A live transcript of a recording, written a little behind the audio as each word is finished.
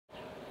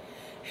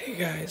Hey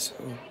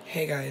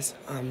guys,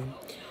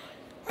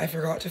 I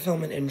forgot to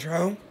film an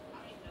intro.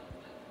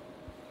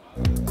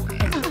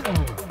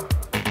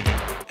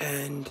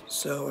 And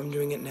so I'm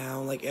doing it now,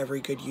 like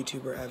every good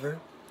YouTuber ever.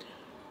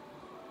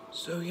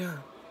 So yeah,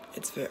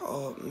 it's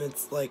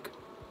like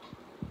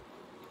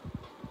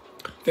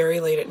very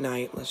late at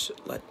night.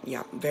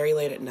 Very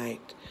late at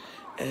night.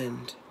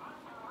 And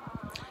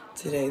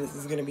today this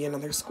is gonna be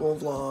another school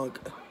vlog.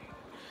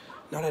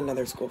 Not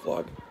another school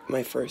vlog,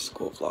 my first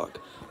school vlog.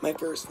 My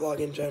first vlog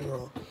in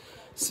general.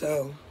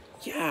 So,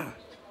 yeah.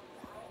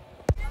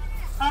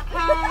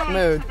 Okay,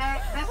 mood.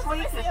 This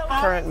week is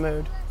current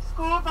mood.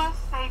 School Bus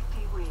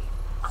Safety Week.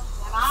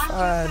 And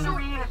I'm just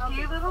going to read a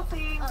few little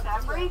things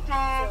every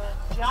day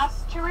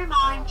just to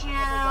remind you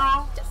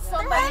that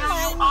you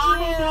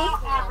already know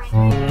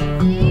everything.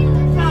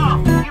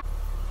 So,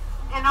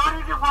 in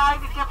order to ride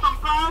a different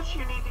bus,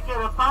 you need to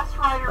get a bus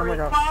rider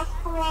request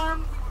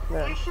form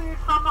issued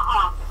from the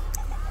office.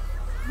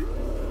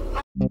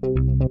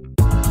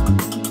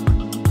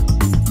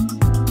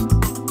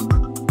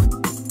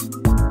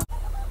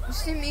 You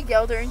see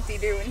Miguel during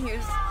theater when he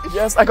was...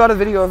 Yes, I got a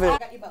video of it. I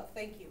got you both.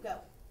 Thank you.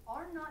 Go.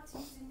 Are not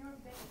teased in your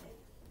bed.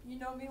 You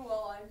know me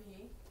well, I'm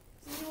he.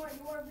 So you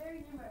are very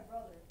near my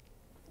brother.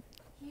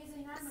 He is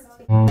enamored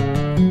on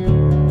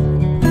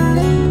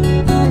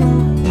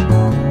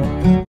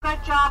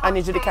Good job. I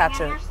need you to catch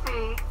it. So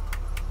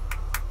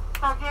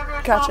give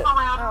yourself Catch it. a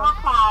round of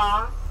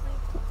applause.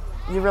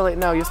 You really,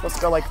 no, you're supposed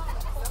to go like...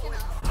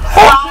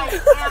 Right,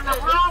 and the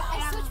rule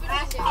in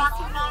this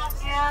parking lot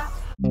is...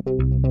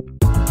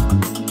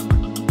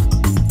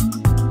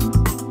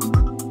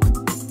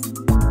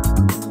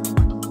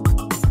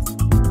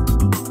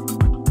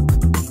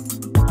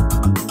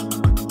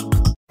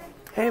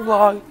 Hey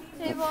vlog.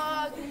 Hey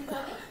vlog.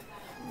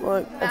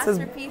 Look, it says,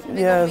 Masterpiece.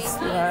 yes,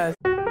 yes.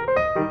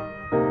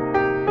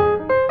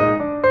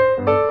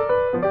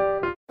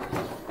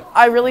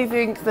 I really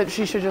think that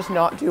she should just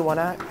not do one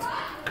act.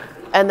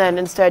 And then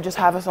instead just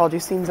have us all do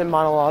scenes and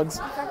monologues.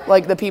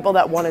 Like the people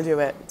that want to do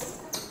it.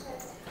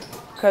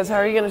 Because how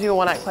are you going to do a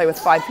one act play with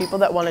 5 people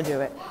that want to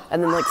do it?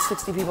 And then like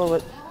 60 people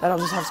that'll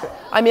just have script.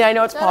 I mean, I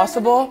know it's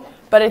possible,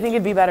 but I think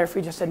it'd be better if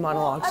we just did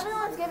monologues.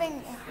 Everyone's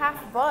giving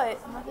half butt.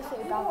 I'm not going to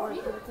say a bad word,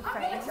 but it's a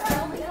phrase.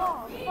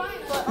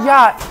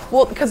 Yeah,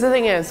 well, because the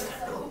thing is,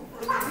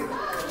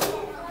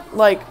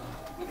 like,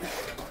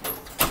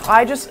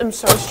 I just am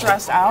so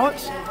stressed out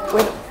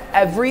with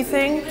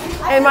everything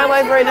in my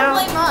life right now.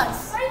 Blame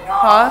us.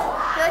 Huh?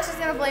 I feel like she's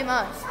going to blame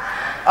us.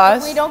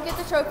 Us? If we don't get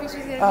the trophy, she's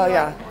going to be Oh,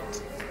 yeah.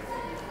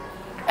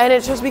 And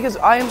it's just because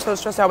I am so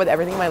stressed out with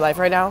everything in my life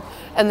right now,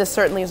 and this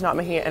certainly is not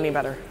making it any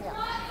better.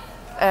 Yeah.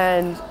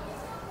 And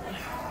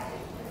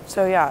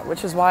so, yeah,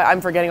 which is why I'm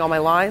forgetting all my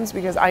lines,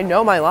 because I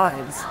know my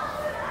lines.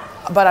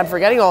 But I'm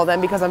forgetting all of them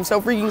because I'm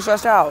so freaking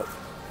stressed out.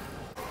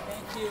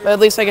 But at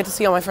least I get to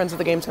see all my friends at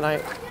the game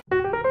tonight.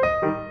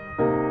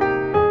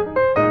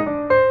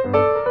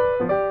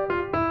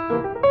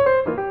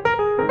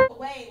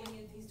 Away when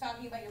he's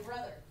talking about your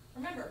brother.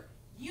 Remember,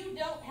 you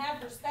don't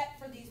have respect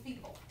for these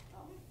people.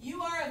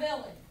 You are a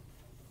villain.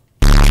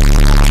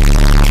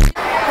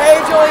 Hey,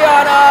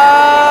 Juliana!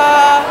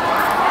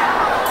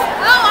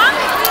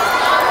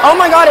 Oh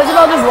my God,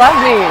 Isabel just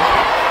left me.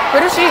 Who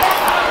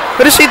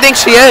does she think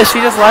she is? She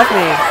just left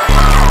me.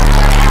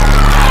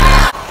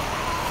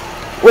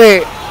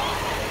 Wait.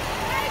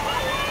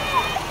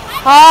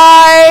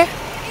 Hi.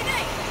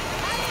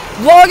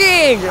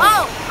 Vlogging.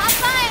 Oh, have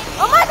fun.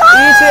 Oh my God.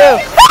 Me too.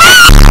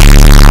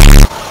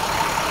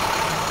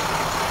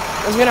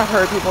 It's gonna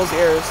hurt people's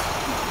ears.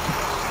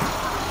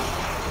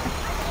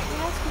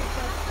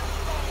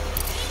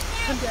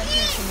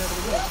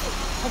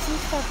 Has he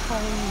stopped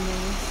calling you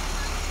names?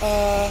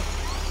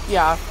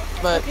 Yeah,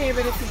 but... Okay,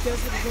 but if he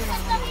does it again,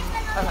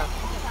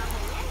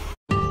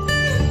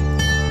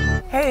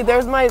 Hey,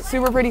 there's my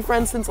super pretty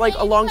friend since like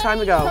a long time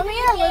ago. Come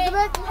here,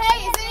 Elizabeth.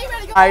 Hey, is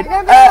anybody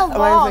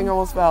My thing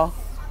almost fell.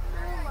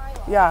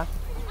 Yeah.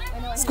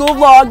 School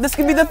vlog, this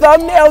can be the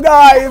thumbnail,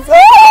 guys!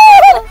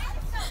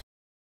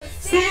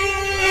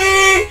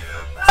 See,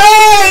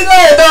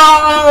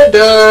 I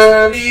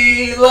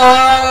dirty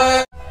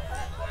light.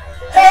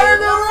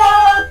 And the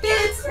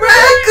rockets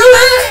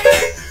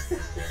reckless.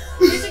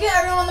 You should get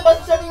everyone on the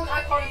bus starting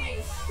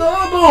iconic.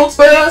 The boats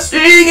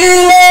bursting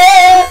in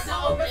air.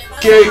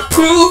 Gave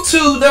proof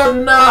to the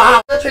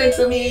night. Change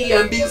for me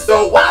and be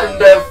so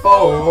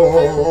wonderful.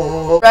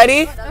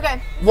 Ready?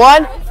 Okay.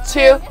 1,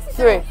 2,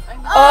 3.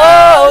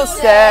 Oh,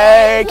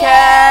 say,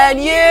 can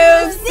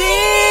you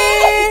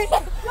see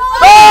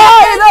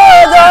by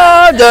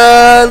the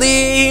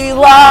early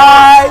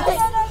light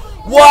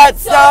what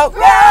so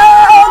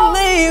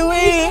proudly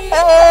we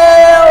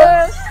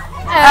hailed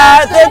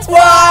at the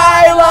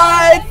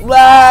twilight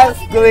last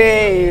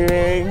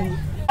gleaming,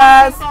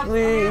 last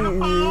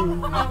gleaming.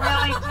 I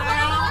really do.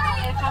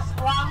 It just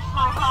warms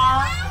my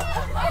heart.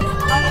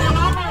 But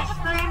whoever is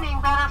screaming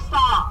better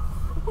stop.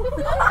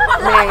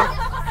 Me.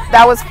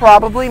 That was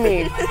probably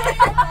me.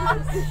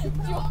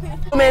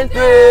 Coming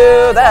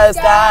through the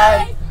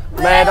sky,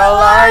 little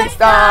lights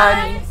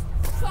shine.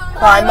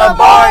 climb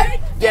aboard,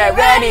 get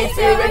ready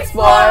to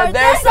explore.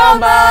 There's so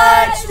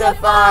much to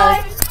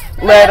find.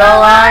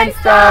 Little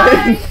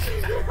Einstein.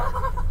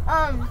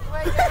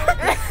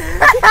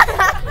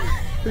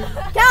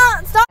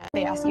 Can't stop.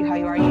 They ask you how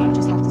you are, you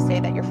just have to say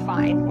that you're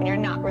fine when you're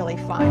not really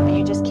fine, but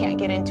you just can't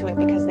get into it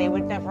because they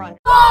would never understand.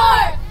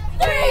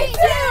 4, 3,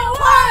 2,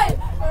 1.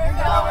 We're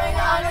going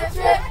on a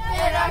trip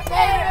in our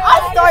favorite.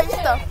 I'll start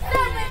stuff.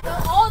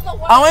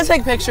 I want to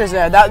take pictures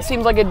there. That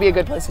seems like it'd be a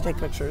good place to take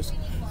pictures.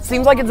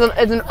 Seems like it's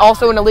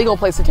also an illegal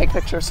place to take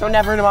pictures, so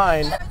never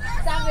mind.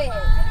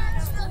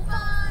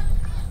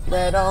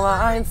 Little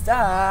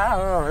Einstein,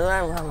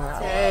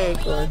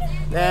 take one.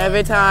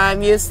 Every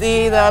time you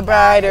see the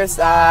brighter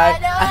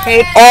side. I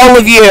hate all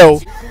of you.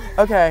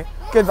 Okay,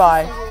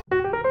 goodbye.